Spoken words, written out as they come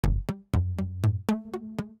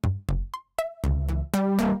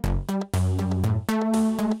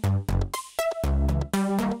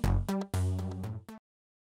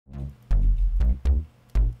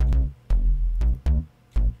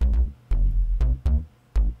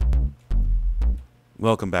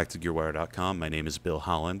Welcome back to GearWire.com. My name is Bill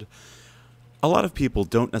Holland. A lot of people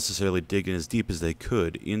don't necessarily dig in as deep as they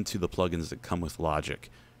could into the plugins that come with Logic.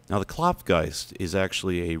 Now, the Klopfgeist is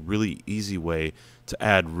actually a really easy way to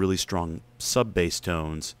add really strong sub-bass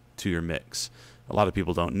tones to your mix. A lot of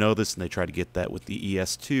people don't know this, and they try to get that with the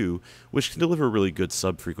ES2, which can deliver really good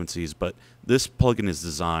sub-frequencies, but this plugin is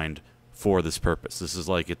designed for this purpose. This is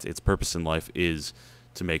like its purpose in life is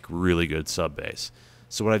to make really good sub-bass.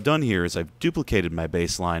 So what I've done here is I've duplicated my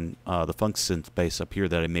bass line, the funk synth bass up here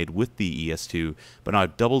that I made with the ES2, but now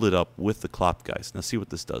I've doubled it up with the Klopfgeist. Now see what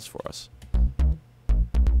this does for us.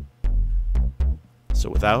 So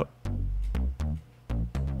without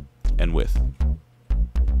and with.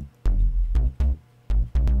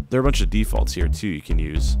 There are a bunch of defaults here too you can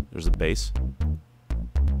use. There's a bass,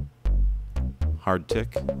 hard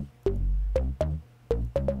tick,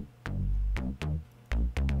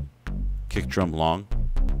 kick drum long,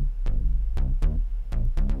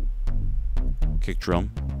 kick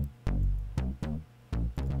drum,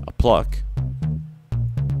 a pluck,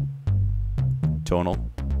 tonal.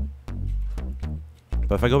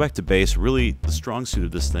 But if I go back to bass, really the strong suit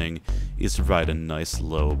of this thing is to provide a nice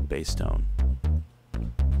low bass tone.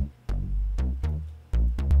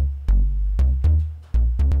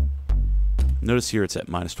 Notice here it's at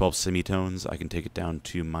minus 12 semitones. I can take it down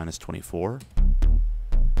to minus 24.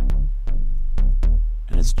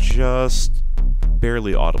 And it's just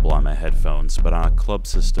barely audible on my headphones, but on a club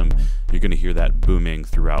system, you're going to hear that booming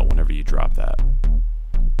throughout whenever you drop that.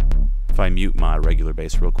 If I mute my regular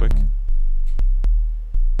bass real quick,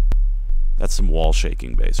 that's some wall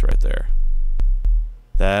shaking bass right there.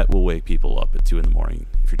 That will wake people up at 2 in the morning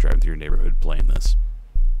if you're driving through your neighborhood playing this.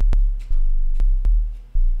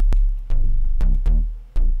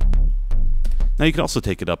 Now you can also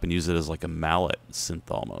take it up and use it as like a mallet synth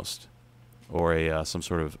almost, or a some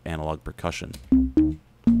sort of analog percussion.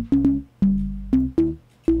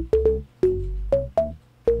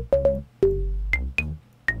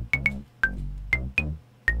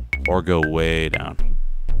 Or go way down.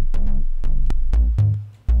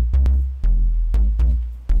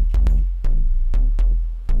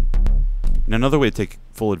 Now another way to take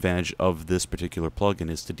full advantage of this particular plugin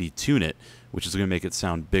is to detune it, which is going to make it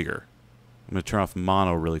sound bigger. I'm going to turn off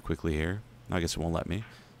mono really quickly here. I guess it won't let me,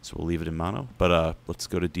 so we'll leave it in mono. But let's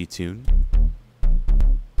go to detune.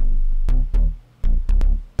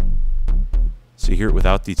 So you hear it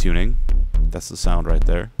without detuning. That's the sound right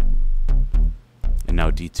there. And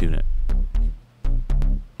now detune it.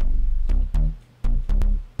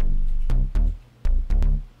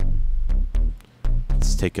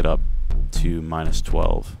 Let's take it up to minus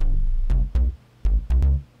 12.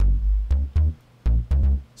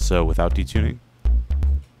 So without detuning.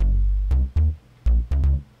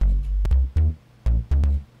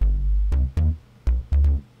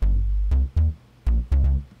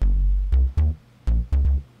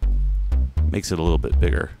 Makes it a little bit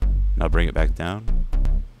bigger. Now bring it back down.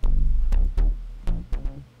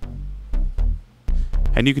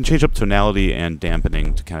 And you can change up tonality and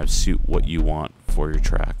dampening to kind of suit what you want for your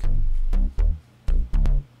track.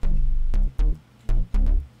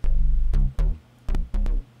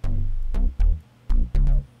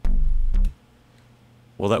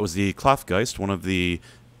 Well, that was the Klopfgeist, one of the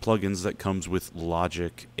plugins that comes with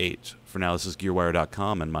Logic 8. For now, this is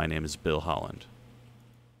GearWire.com, and my name is Bill Holland.